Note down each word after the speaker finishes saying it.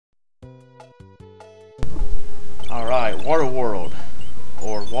Alright, Water World,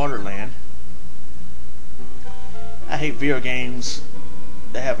 or Waterland. I hate video games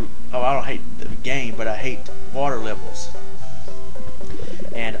that have, I don't hate the game, but I hate water levels.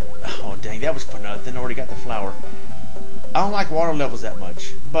 And, oh dang, that was for nothing, already got the flower. I don't like water levels that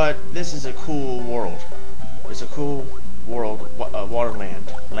much, but this is a cool world. It's a cool world,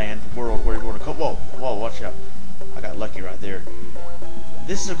 waterland, world, where you want to go. Whoa, whoa, watch out. I got lucky right there.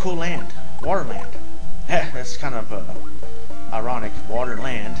 This is a cool land, waterland. That's kind of ironic, water and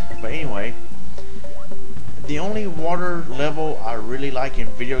land. But anyway, the only water level I really like in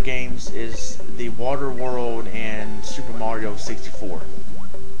video games is the Water World and Super Mario 64.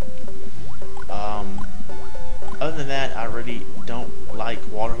 Other than that, I really don't like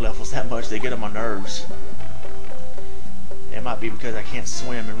water levels that much. They get on my nerves. It might be because I can't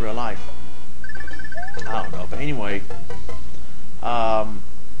swim in real life. I don't know, but anyway,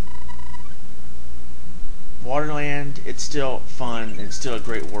 Waterland, it's still fun, and it's still a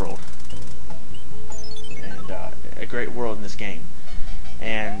great world, and a great world in this game,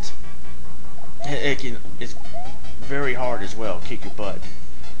 and it's very hard as well, kick your butt.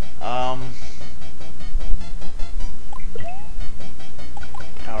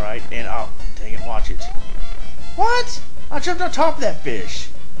 Alright, and oh, dang it, watch it. What? I jumped on top of that fish.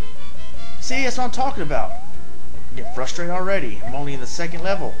 See, that's what I'm talking about. I get frustrated already. I'm only in the second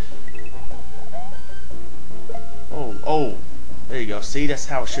level. Oh, there you go. See, that's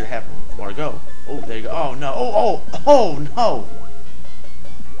how it should happen. Wanna go? Oh, there you go. Oh no. Oh no.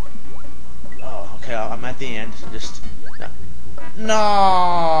 Oh, okay. I'm at the end. Just no.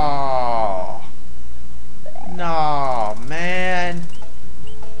 No, man.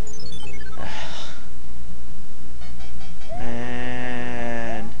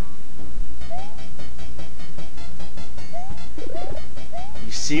 Man.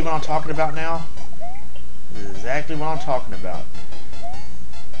 You see what I'm talking about now? This is exactly what I'm talking about.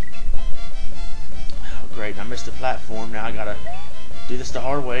 Oh, great. I missed the platform. Now I gotta do this the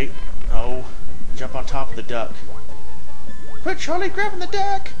hard way. Oh, jump on top of the duck. Quit, Charlie, grabbing the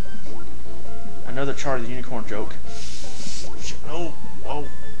duck! Another Charlie the Unicorn joke. No. Whoa,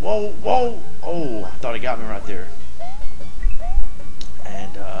 whoa, whoa. Oh, I thought he got me right there.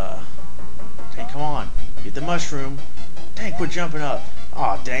 And, dang, come on. Get the mushroom. Dang, quit jumping up.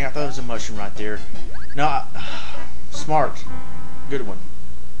 Aw, oh, dang, I thought it was a mushroom right there. No, smart. Good one.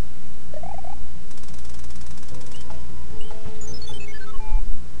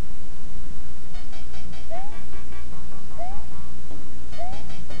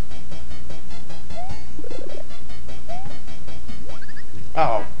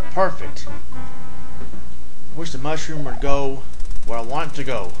 Oh, perfect. I wish the mushroom would go where I want it to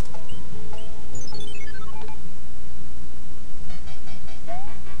go.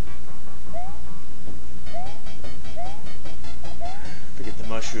 Forget the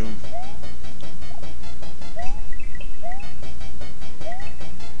mushroom.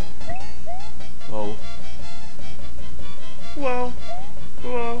 Whoa. Whoa.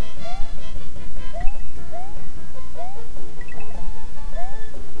 Whoa.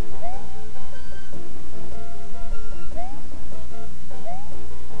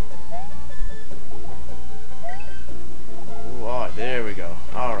 There we go.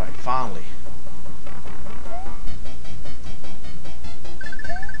 Alright, finally.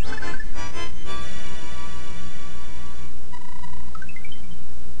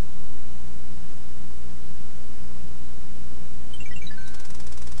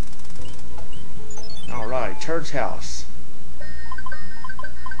 Alright, Turd's house.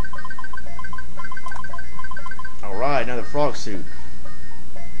 Alright, another frog suit.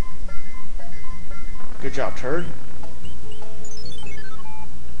 Good job, Turd.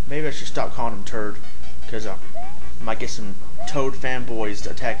 Maybe I should stop calling him Turd, because I might get some Toad fanboys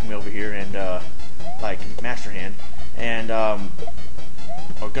attacking me over here, and like Master Hand, and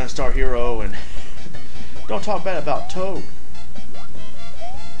or Gunstar Hero, and don't talk bad about Toad.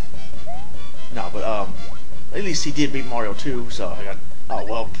 No, but at least he did beat Mario 2, so I got. Oh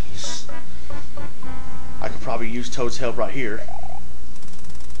well, I could probably use Toad's help right here.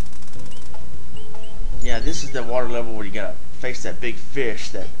 Yeah, this is the water level where you gotta face that big fish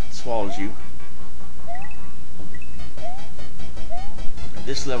that swallows you.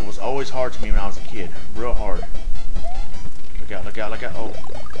 This level was always hard to me when I was a kid. Real hard. Look out, look out, look out. Oh.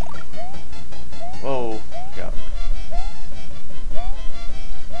 Whoa. Look out.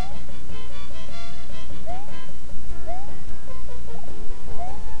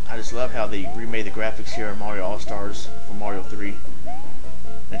 I just love how they remade the graphics here in Mario All-Stars for Mario 3.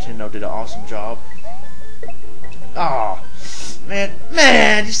 Nintendo did an awesome job. Oh,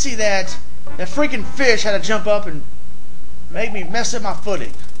 man, you see that? That freaking fish had to jump up and make me mess up my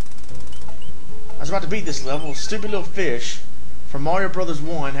footing. I was about to beat this level. Stupid little fish from Mario Brothers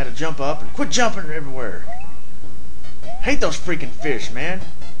 1 had to jump up and quit jumping everywhere. Hate those freaking fish, man.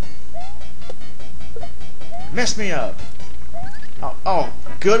 Mess me up. Oh,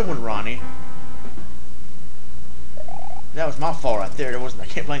 good one, Ronnie. That was my fault right there. I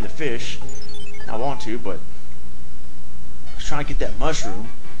can't blame the fish. I want to, but I was trying to get that mushroom.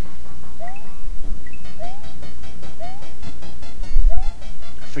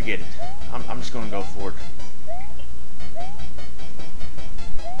 Forget it. I'm just going to go for it.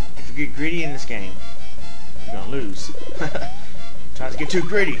 If you get greedy in this game, you're going to lose. Trying to get too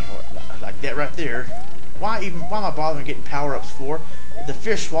greedy, like that right there. Why am I bothering getting power-ups for? If the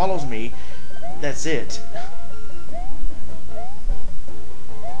fish swallows me, that's it.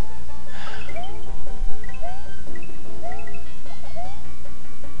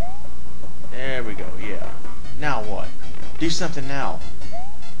 There we go, yeah. Now what? Do something now.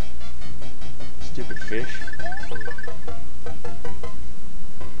 Stupid fish.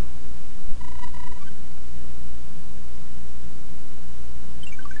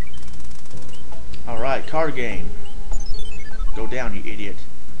 Alright, card game. Go down, you idiot.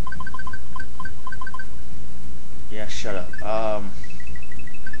 Yeah, shut up.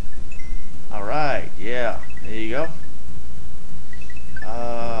 Alright, yeah. There you go.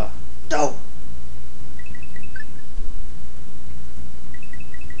 Dope!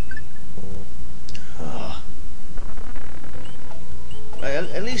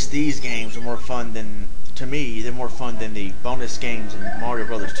 At least these games are more fun than, to me, they're more fun than the bonus games in Mario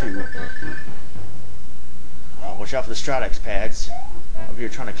Brothers 2. Watch out for the Stridex pads. Over here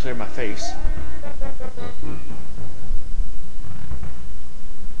trying to clear my face.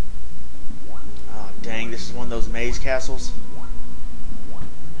 Oh, dang, this is one of those maze castles.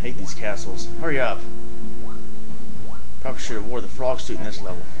 I hate these castles. Hurry up. Probably should have wore the frog suit in this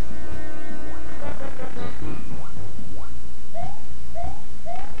level.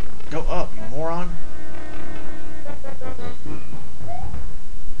 Go up, you moron.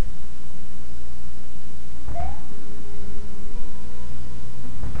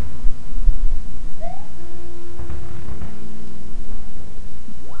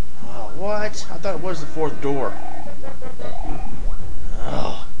 Oh, what? I thought it was the fourth door.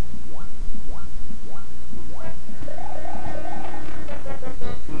 Oh.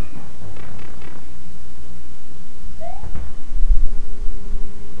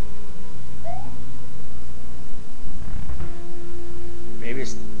 Maybe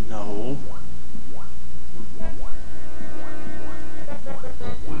it's... no.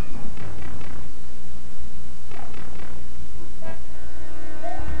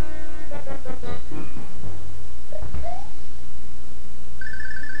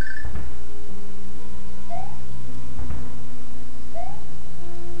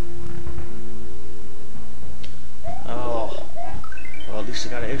 Oh. Well, at least I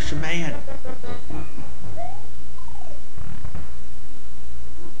got an extra man.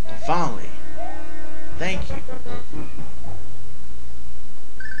 Finally. Thank you.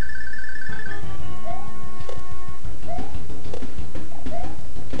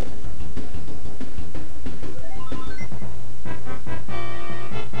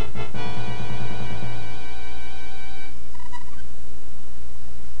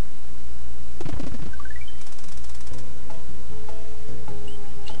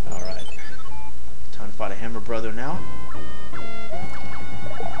 Alright. Time to fight a Hammer Brother now.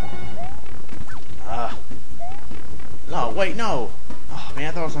 No, wait, no. Oh, man,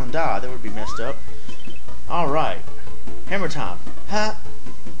 I thought I was gonna die. That would be messed up. Alright. Hammer time. Ha!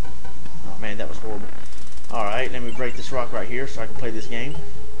 Oh, man, that was horrible. Alright, let me break this rock right here so I can play this game.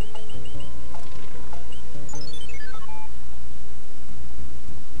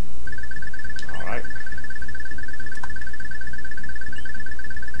 Alright.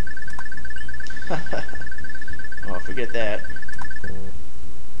 Oh, forget that.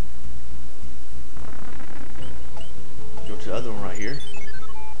 Go to the other one right here.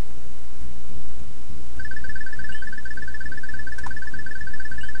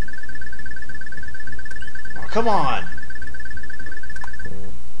 Oh, come on!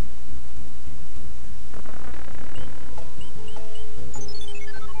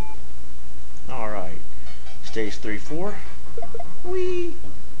 Alright. Stage 3-4. Whee!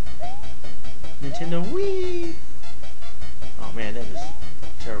 Nintendo Wii! Oh man, that is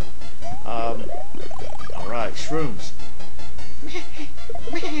terrible. Alright, shrooms.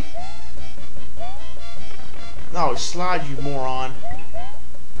 No, slide, you moron.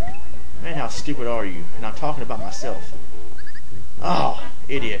 Man, how stupid are you? And I'm talking about myself. Oh,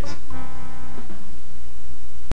 idiot.